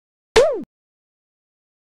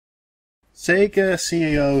Sega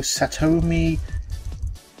CEO Satomi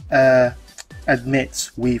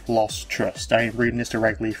admits we've lost trust. I am reading this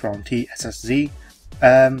directly from TSSZ. In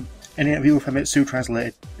an interview with Famitsu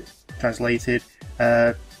translated,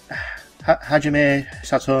 Hajime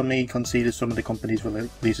Satomi conceded some of the company's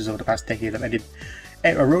releases over the past decade have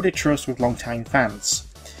eroded trust with long-time fans.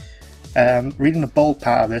 Reading the bold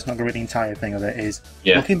part of this, not going to read the entire thing of it, is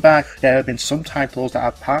looking back, there have been some titles that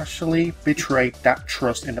have partially betrayed that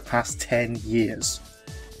trust in the past 10 years.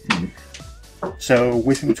 So,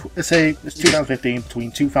 let's say it's 2015,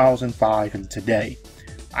 between 2005 and today,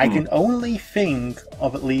 I can only think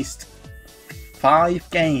of at least 5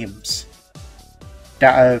 games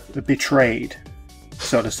that have betrayed,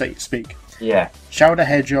 so to speak. Yeah. Shadow the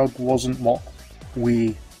Hedgehog wasn't what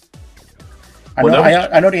we... I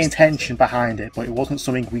know the intention behind it, but it wasn't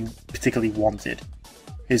something we particularly wanted.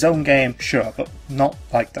 His own game, sure, but not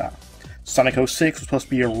like that. Sonic 06 was supposed to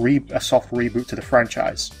be a soft reboot to the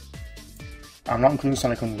franchise. I'm not including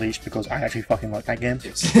Sonic Unleashed because I actually fucking like that game.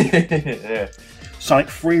 Yeah. Sonic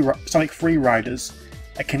Free Riders,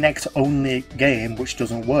 a Kinect-only game which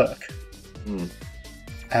doesn't work.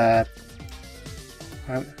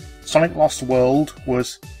 Sonic Lost World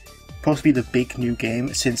was supposed to be the big new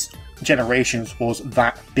game since Generations was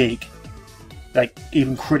that big. Like,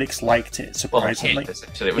 even critics liked it, surprisingly.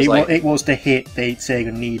 It was the hit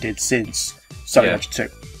Sega needed since Sonic 2.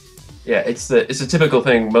 Yeah, it's a typical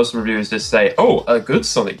thing most reviewers just say, oh, a good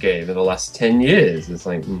Sonic game in the last 10 years. It's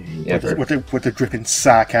like, with the dripping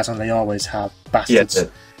sarcasm they always have, bastards. Yeah,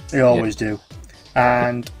 they always do.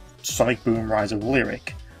 And Sonic Boom Rise of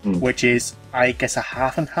Lyric, which is, I guess, a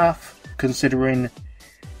half and half, considering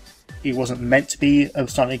it wasn't meant to be a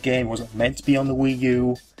Sonic game, it wasn't meant to be on the Wii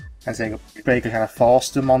U, and Sega kind of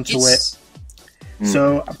forced them onto it.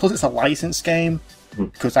 So, plus it's a licensed game,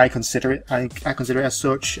 because I consider it as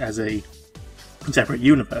such, as a separate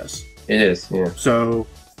universe. It is, yeah. So,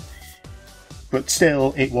 but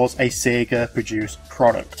still, it was a Sega-produced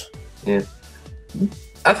product. Yeah.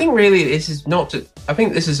 I think really this is I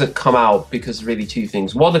think this hasn't come out because of really 2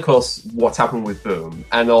 things. One, of course, what's happened with Boom,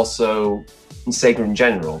 and also Sega in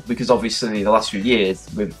general, because obviously the last few years,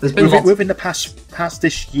 there's been within the past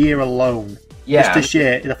this year alone. Yeah. Just this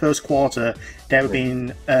year, in the first quarter, there have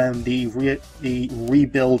been the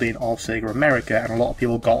rebuilding of Sega America, and a lot of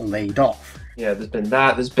people got laid off. Yeah, there's been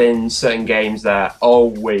that. There's been certain games that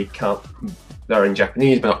they're in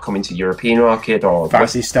Japanese, but not coming to European market or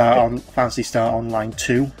Fantasy Star Online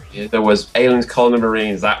 2. Yeah, there was Aliens Colony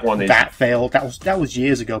Marines. That one that failed. That was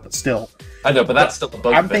years ago, but still. I know, but that's still a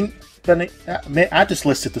bug. I just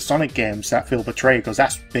listed the Sonic games that feel betrayed because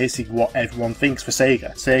that's basically what everyone thinks for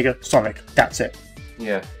Sega. Sega, Sonic, that's it.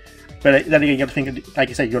 Yeah. But then again, you got to think, like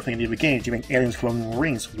you said, you got to think of the other games. You mean Aliens Colony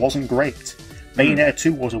Marines wasn't great. Bayonetta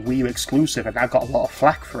 2 was a Wii U exclusive, and I got a lot of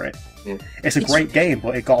flack for it. Yeah. It's a great game,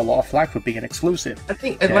 but it got a lot of flack for being exclusive. I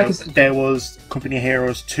think there was Company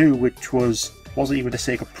Heroes 2, which wasn't even a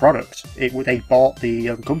Sega product. They bought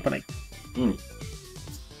the company.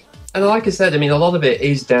 And like I said, I mean, a lot of it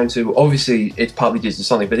is down to, obviously, it's partly due to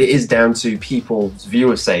Sonic, but it is down to people's view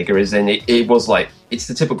of Sega, as in it was like, it's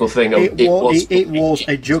the typical thing of... It was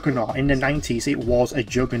a juggernaut. In the 90s, it was a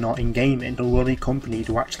juggernaut in gaming. The only company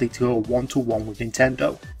to actually go one-to-one with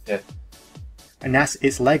Nintendo. Yeah. And that's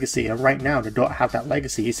its legacy. And right now, they don't have that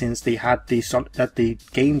legacy since they had the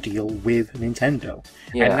game deal with Nintendo.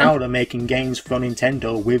 Yeah, and now they're making games for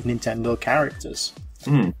Nintendo with Nintendo characters.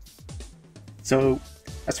 So...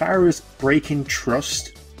 as far as breaking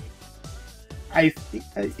trust,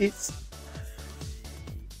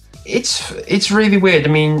 it's really weird. I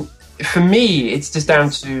mean, for me, it's just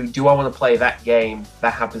down to, do I want to play that game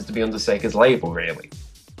that happens to be under Sega's label, really?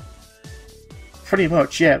 Pretty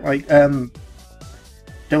much, yeah. Like,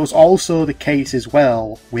 there was also the case as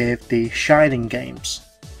well with the Shining games.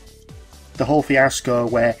 The whole fiasco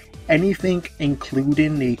where anything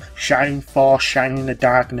including the Shining Force, Shining in the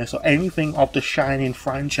Darkness, or anything of the Shining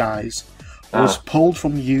franchise was pulled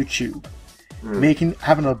from YouTube.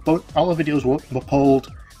 All the videos were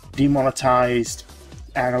pulled, demonetized,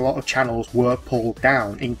 and a lot of channels were pulled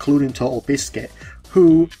down, including Total Biscuit,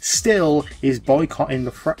 who still is boycotting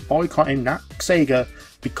that Sega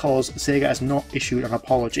because Sega has not issued an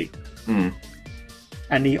apology.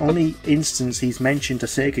 And the only instance he's mentioned a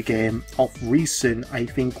Sega game of recent, I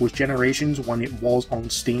think, was Generations, when it was on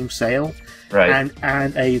Steam sale, right?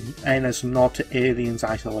 And as not to Aliens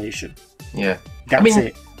Isolation. Yeah, that's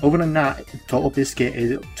it. Other than that, Total Biscuit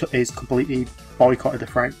is completely boycotted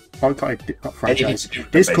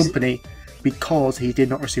this company because he did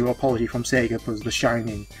not receive an apology from Sega because of the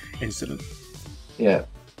Shining incident. Yeah.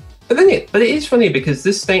 But it is funny because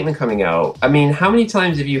this statement coming out. I mean, how many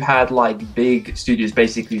times have you had like big studios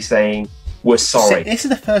basically saying we're sorry? This is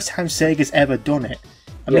the first time Sega's ever done it.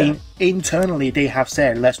 I mean, internally they have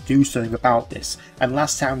said let's do something about this. And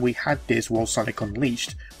last time we had this was Sonic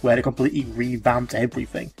Unleashed, where they completely revamped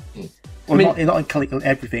everything. Well, not completely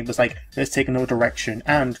everything, but it's like let's take another direction.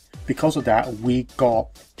 And because of that, we got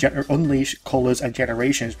Unleashed, Colors, and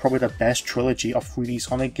Generations, probably the best trilogy of 3D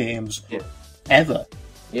Sonic games ever.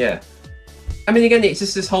 Yeah. I mean, again, it's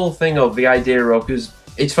just this whole thing of the idea of, because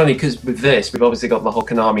it's funny because with this, we've obviously got the whole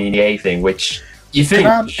Konami and EA thing, which you think...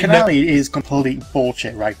 Konami is complete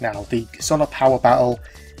bullshit right now. The Sonic Power Battle,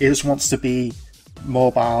 it just wants to be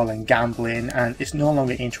mobile and gambling, and it's no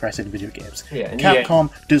longer interested in video games. Yeah,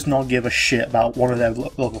 Capcom does not give a shit about one of their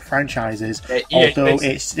local franchises, although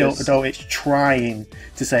it's trying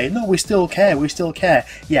to say, no, we still care.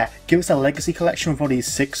 Yeah, give us a legacy collection of all these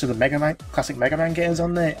 6 of the classic Mega Man games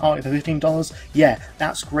on there, for $15. Yeah,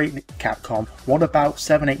 that's great, Capcom. What about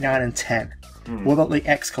 7, 8, 9, and 10? What about the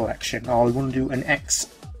X collection? Or we want to do an X,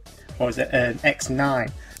 an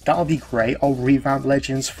X9. That'll be great. Or revamp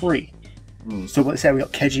Legends 3. So let's say we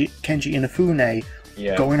got Kenji Inafune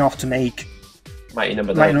going off to make Mighty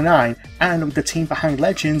Number 9, and the team behind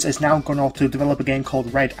Legends has now gone off to develop a game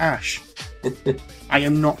called Red Ash. I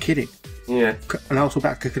am not kidding. Yeah. And also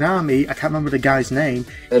back to Konami, I can't remember the guy's name.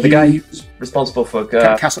 The guy who's responsible for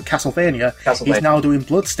Castlevania. He's now doing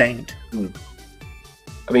Bloodstained.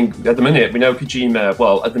 I mean, at the minute we know Kojima.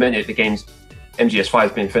 Well, at the minute the game's MGS5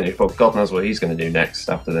 has been finished, but God knows what he's going to do next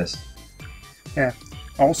after this. Yeah.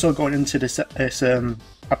 Also going into this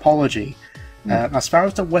apology, as far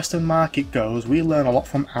as the Western market goes, we learn a lot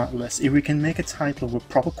from Atlas. If we can make a title with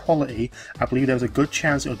proper quality, I believe there's a good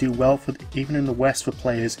chance it'll do well for even in the West for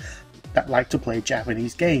players that like to play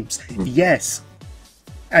Japanese games. Yes,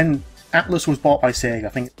 and Atlas was bought by Sega, I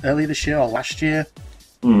think earlier this year or last year,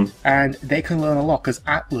 and they can learn a lot because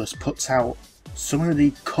Atlas puts out some of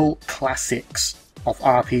the cult classics of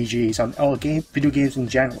RPGs or video games in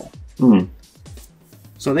general.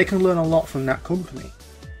 So they can learn a lot from that company.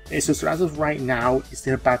 It's just as of right now, it's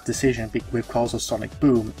a bad decision because of Sonic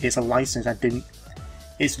Boom. It's a license that didn't.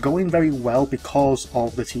 It's going very well because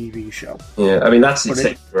of the TV show. Yeah, I mean that's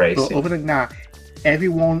great. But other than that,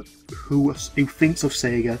 everyone who thinks of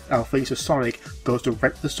Sega or thinks of Sonic goes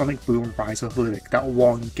direct to the Sonic Boom Rise of Lyric, that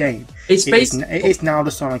one game. It's now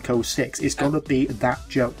the Sonic 06. It's going to be that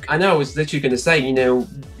joke. I know. I was literally going to say,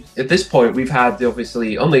 at this point, we've had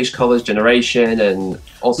obviously Unleashed, Colors, Generation, and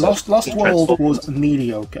also Lost World was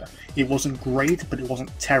mediocre. It wasn't great, but it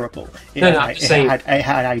wasn't terrible. It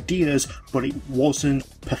had ideas, but it wasn't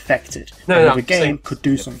perfected. The game could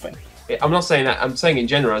do something. I'm not saying that. I'm saying in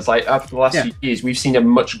general. It's like after the last few years, we've seen a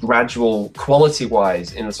much gradual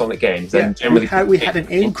quality-wise in the Sonic games. Yeah, we had an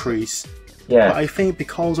increase. Yeah. But I think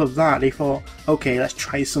because of that, they thought, okay, let's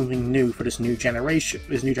try something new for this new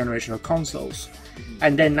generation of consoles.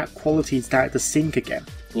 And then that quality started to sink again.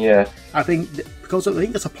 Yeah. I think because of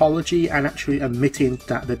this apology and actually admitting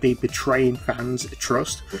that they'd be betraying fans'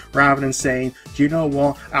 trust, rather than saying, do you know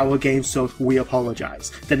what, our game sucked, we apologise.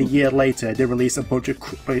 Then a year later, they released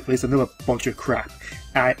another bunch of crap.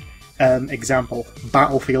 Example,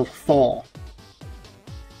 Battlefield 4.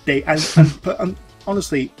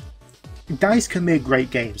 Honestly, DICE can make great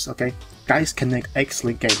games, okay? DICE can make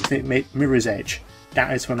excellent games. They made Mirror's Edge. That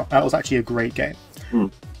was actually a great game.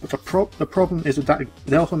 But the problem is that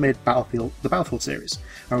they also made the Battlefield series.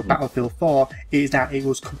 And with Battlefield 4 is that it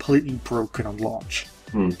was completely broken on launch.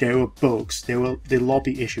 There were bugs, there were the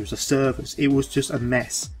lobby issues, the servers. It was just a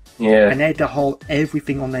mess. Yeah. And they had to halt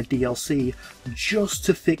everything on their DLC just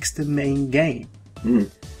to fix the main game.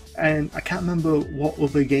 And I can't remember what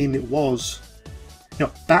other game it was.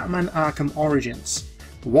 Batman Arkham Origins.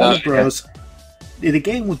 Warner Bros. The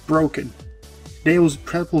game was broken. There was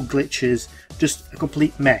incredible glitches, just a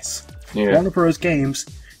complete mess. Warner Bros. Games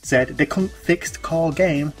said they couldn't fix the core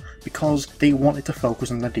game because they wanted to focus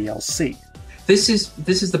on the DLC. This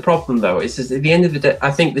is the problem, though. It's just, at the end of the day, I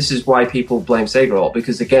think this is why people blame Sega a lot,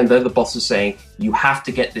 because again, they're the bosses saying you have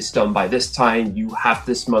to get this done by this time. You have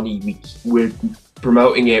this money. We're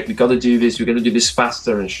promoting it. We've got to do this. We've got to do this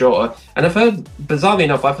faster and shorter. And I've heard, bizarrely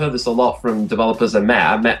enough, I've heard this a lot from developers I've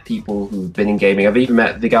met people who've been in gaming. I've even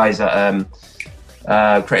met the guys at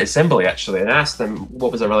Creative Assembly, actually, and asked them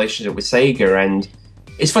what was their relationship with Sega. And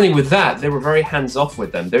it's funny with that, they were very hands-off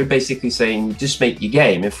with them. They were basically saying, just make your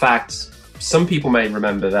game. In fact, some people may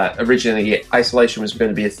remember that originally Isolation was going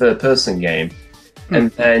to be a third-person game.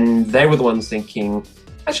 And then they were the ones thinking,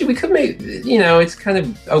 actually, we could make, it's kind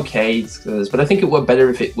of okay, but I think it would be better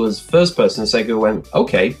if it was first-person. Sega went,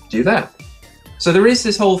 okay, do that. So there is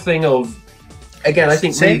this whole thing of, again, I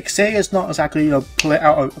think Sega's not exactly put it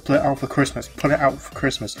out for Christmas, put it out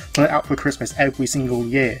for Christmas every single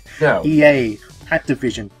year. No. EA,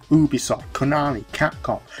 Activision, Ubisoft, Konami,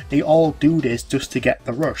 Capcom, they all do this just to get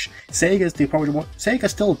the rush. Sega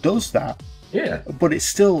still does that. Yeah. But it's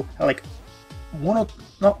still like not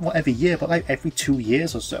every year, but like every 2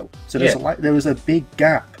 years or so. So there was a big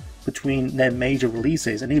gap between their major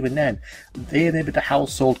releases, and even then, they may be the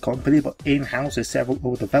household company, but in-house there's several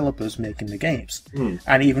other developers making the games.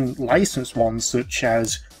 And even licensed ones such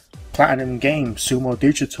as Platinum Games, Sumo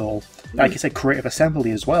Digital, like I said, Creative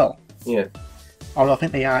Assembly as well. Yeah. Although I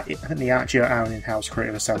think they actually are an in-house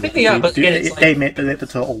Creative Assembly. I think they are, but again, they make the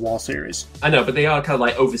Total War series. I know, but they are kind of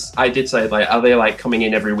like I did say, like, are they like coming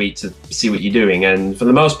in every week to see what you're doing? And for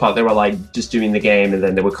the most part, they were like just doing the game, and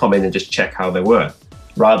then they would come in and just check how they were,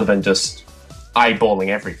 rather than just eyeballing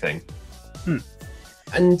everything.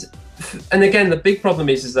 And again, the big problem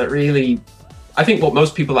is that really, I think what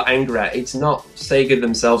most people are angry at, it's not Sega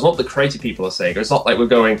themselves, not the creative people of Sega. It's not like we're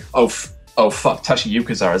going, oh fuck, Tashi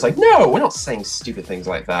Yukazawa. It's like, no, we're not saying stupid things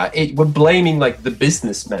like that. We're blaming like the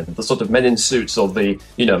businessmen, the sort of men in suits, or the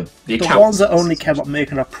ones that only care about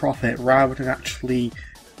making a profit rather than actually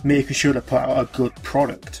making sure to put out a good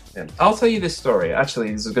product. Yeah. I'll tell you this story. Actually,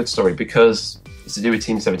 it's a good story because it's to do with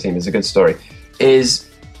Team 17. It's a good story. Is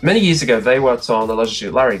many years ago they worked on the Leisure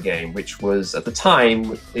Suit Larry game, which was at the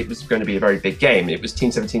time it was going to be a very big game. It was Team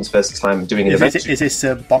 17's first time doing an event. Is this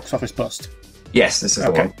a box office bust? Yes, this is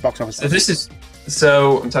the one. Box office.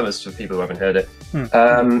 So I'm telling this for people who haven't heard it.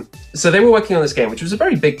 So they were working on this game, which was a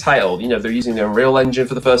very big title. They're using the Unreal Engine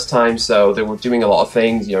for the first time, so they were doing a lot of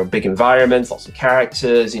things. Big environments, lots of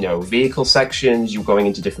characters. Vehicle sections. You were going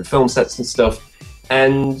into different film sets and stuff.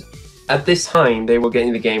 And at this time, they were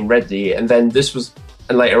getting the game ready, and then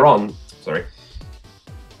later on.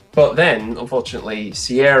 But then, unfortunately,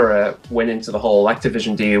 Sierra went into the whole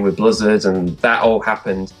Activision deal with Blizzard, and that all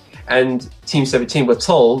happened. And Team 17 were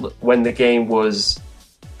told when the game was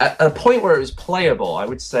at a point where it was playable, I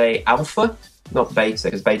would say alpha, not beta,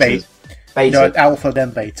 because beta is beta. No, alpha,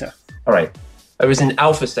 then beta. All right. It was in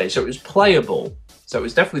alpha stage, so it was playable. So it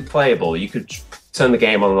was definitely playable. You could turn the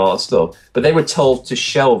game on and all that stuff. But they were told to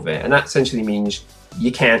shelve it. And that essentially means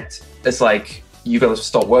you can't. It's like, you got to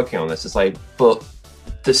stop working on this. It's like, but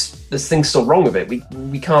this thing's still wrong with it.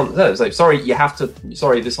 We can't. It's like, sorry, you have to.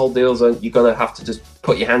 Sorry, this whole deal's on. You're gonna have to just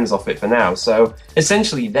put your hands off it for now. So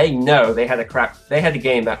essentially, they know they had a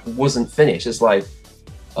game that wasn't finished. It's like,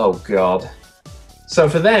 oh god. So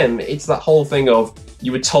for them, it's that whole thing of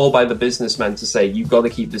you were told by the businessman to say you got to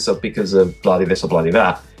keep this up because of bloody this or bloody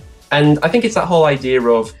that. And I think it's that whole idea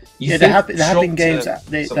of there have been games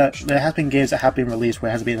that have been released where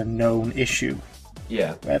it has been a known issue.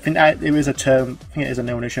 Yeah, I think there is a term. I think it is a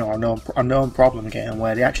known issue or a known problem game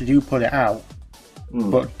where they actually do put it out,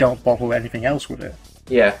 but don't bother with anything else with it.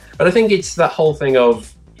 Yeah, but I think it's that whole thing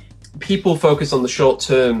of people focus on the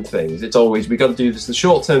short-term things. It's always we got to do this. The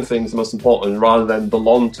short-term thing is the most important, rather than the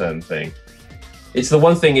long-term thing. It's the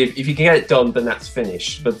one thing. If you can get it done, then that's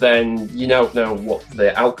finished. But then you don't know what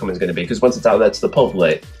the outcome is going to be, because once it's out there to the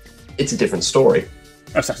public, it's a different story.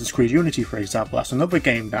 Assassin's Creed Unity, for example, that's another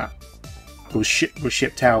game that was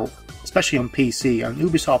shipped out, especially on PC, and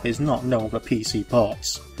Ubisoft is not known for PC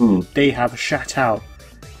ports. They have shut out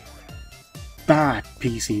bad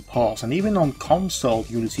PC ports, and even on console,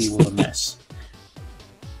 Unity was a mess.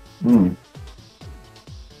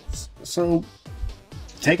 So,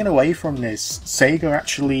 taken away from this, Sega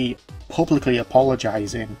actually publicly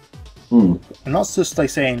apologising, and not just like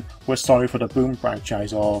saying we're sorry for the Boom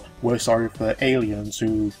franchise or we're sorry for Aliens,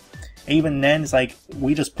 who even then it's like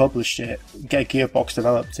we just published it, Gearbox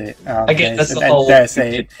developed it, again, that's the whole.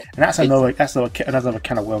 And that's another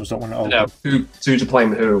kind of worms. Don't want to open. No, who to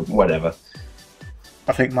blame who, whatever.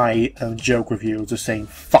 I think my joke review just saying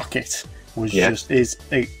 "fuck it" was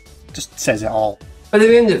it just says it all. But at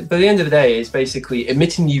the end of the day, it's basically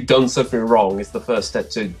admitting you've done something wrong is the first step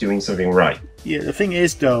to doing something right. Yeah, the thing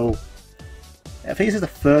is though, I think this is the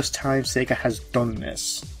first time Sega has done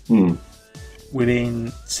this.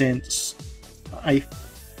 Since I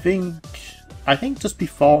think just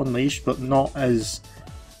before Unleashed, but not as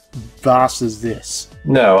vast as this.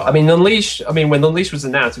 No, I mean Unleashed. I mean when Unleashed was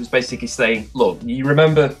announced, it was basically saying, "Look, you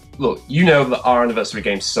know that our anniversary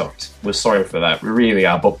game sucked. We're sorry for that. We really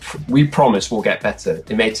are, but we promise we'll get better.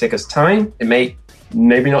 It may take us time. It may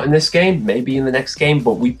maybe not in this game, maybe in the next game,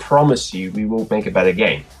 but we promise you we will make a better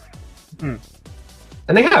game."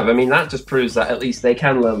 And they have. I mean, that just proves that at least they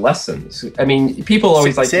can learn lessons. I mean, people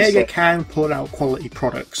always Sega can put out quality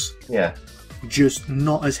products. Yeah. Just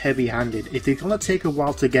not as heavy-handed. If they're going to take a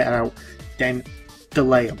while to get out, then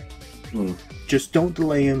delay them. Just don't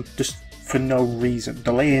delay them just for no reason.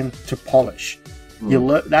 Delay them to polish.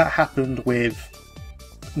 That happened with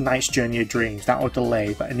Knight's Journey of Dreams. That was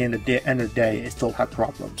delayed, but at the end of the day, it still had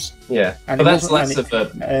problems. Yeah, and but that's less of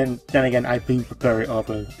a... And then again, I do prefer it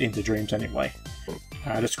over Into Dreams anyway.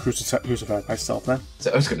 I just crucified myself then.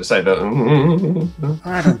 So I was going to say that.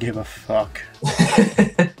 I don't give a fuck.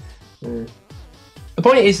 The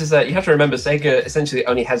point is that you have to remember Sega essentially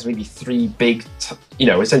only has really three big,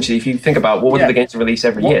 essentially if you think about what are the games to release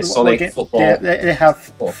every year, Sonic, football. They have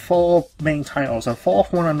four main titles. The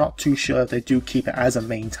fourth one, I'm not too sure if they do keep it as a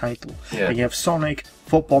main title. Yeah. But you have Sonic,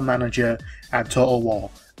 Football Manager, and Total War.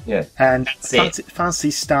 Yeah. And Phantasy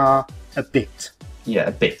Star a bit. Yeah,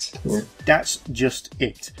 a bit. Yeah. That's just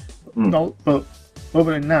it. No, but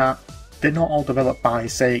other than that, they're not all developed by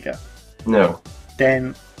Sega. No.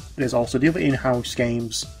 Then there's also the other in-house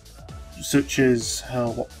games, such as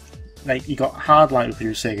you got Hardline with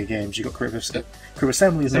your Sega games. You got Crew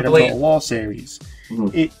Assembly is made of Total War series.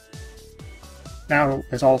 Now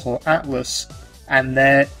there's also Atlas, and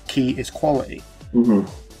their key is quality. And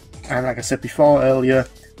like I said before earlier,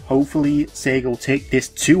 hopefully Sega will take this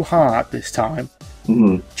to heart this time.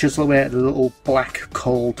 Chisel away at the little black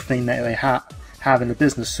cold thing that they have in the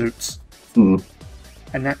business suits.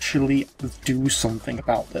 And actually do something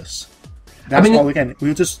about this. That's all. Again,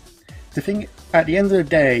 we'll just the thing at the end of the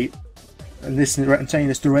day, and I'm saying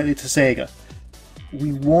this directly to Sega.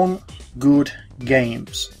 We want good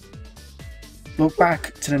games. Look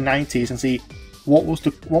back to the 90s and see what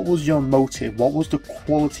was your motive, what was the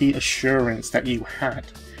quality assurance that you had,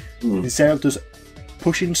 instead of just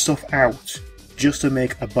pushing stuff out just to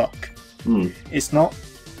make a buck. It's not.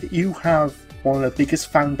 You have one of the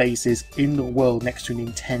biggest fan bases in the world next to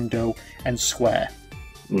Nintendo and Square.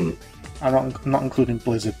 I'm not including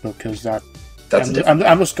Blizzard because I'm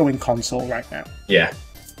just going console right now. Yeah.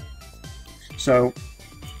 So,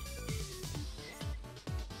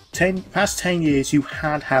 past 10 years, you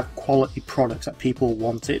have quality products that people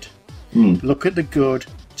wanted. Look at the good,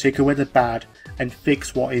 take away the bad, and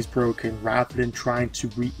fix what is broken rather than trying to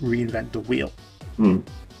reinvent the wheel. And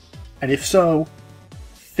if so,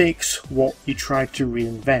 fix what you tried to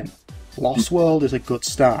reinvent. Lost World is a good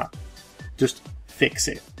start. Just fix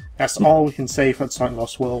it. That's all we can say for Sonic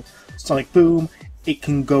Lost World. Sonic Boom, it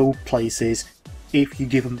can go places if you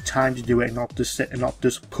give them time to do it and not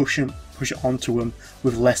just push it onto them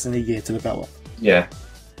with less than a year to develop. Yeah.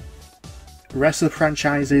 The rest of the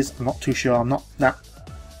franchises, I'm not too sure. I'm not that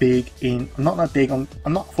big. I'm not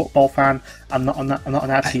a football fan. I'm not an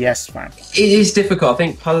RTS fan. It is difficult. I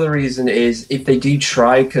think part of the reason is if they do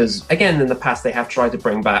try, because again in the past they have tried to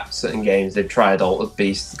bring back certain games. They've tried Altered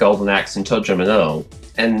Beast, Golden Axe, and Tudrum and Earl,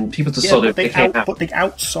 and people just but they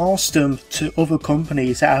outsourced them to other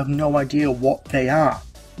companies that have no idea what they are.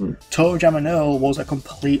 Toe Jam and Earl was a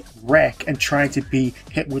complete wreck and trying to be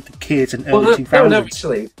hit with the kids in early 2000s.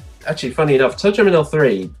 No, actually, funny enough, Toe Jam and Earl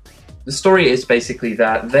 3. The story is basically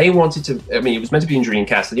that they wanted to. I mean, it was meant to be in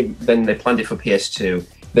Dreamcast. Then they planned it for PS2.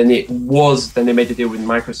 Then they made a deal with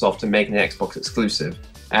Microsoft to make an Xbox exclusive,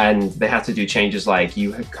 and they had to do changes like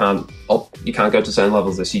you can't go to certain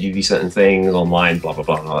levels unless you do these certain things online, blah blah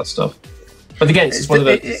blah, and all that stuff. But again, it's one of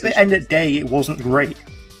those. At the end of the day, it wasn't great.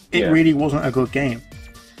 It really wasn't a good game.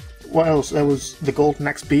 What else? There was the Golden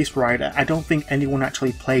Axe Beast Rider. I don't think anyone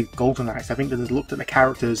actually played Golden Axe. I think they just looked at the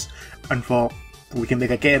characters and thought, we can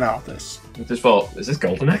make a game out of this. I just thought, is this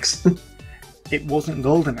Golden Axe? It wasn't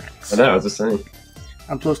Golden Axe. I know, I was just saying.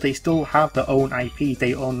 And plus, they still have their own IPs.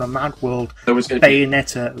 They own the Mad World,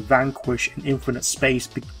 Bayonetta, Vanquish, and Infinite Space.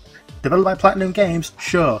 Developed by Platinum Games,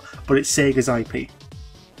 sure, but it's Sega's IP.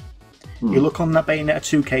 You look on that Bayonetta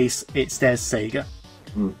 2 case, it says Sega.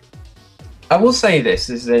 I will say this,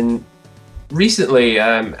 is in recently,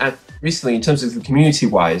 in terms of the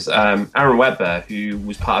community-wise, Aaron Webber, who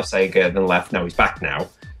was part of Sega, then left, now he's back now,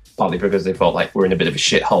 partly because they felt like we're in a bit of a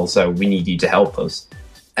shithole, so we need you to help us.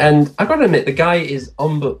 And I've got to admit, the guy is,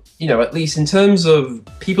 at least in terms of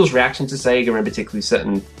people's reaction to Sega, and particularly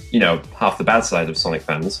certain, half the bad side of Sonic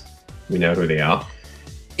fans, we know who they are.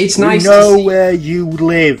 It's nice to see... We know where you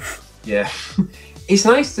live. Yeah. It's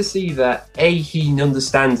nice to see that, he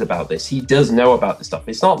understands about this. He does know about this stuff.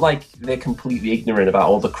 It's not like they're completely ignorant about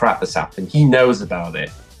all the crap that's happened. He knows about it.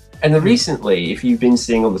 And recently, if you've been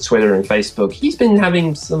seeing on the Twitter and Facebook, he's been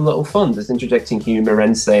having some little fun, just interjecting humour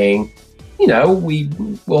and saying, we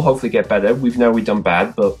will hopefully get better. We know we've done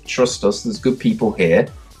bad, but trust us, there's good people here,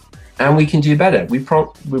 and we can do better. We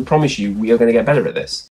promise you we are going to get better at this.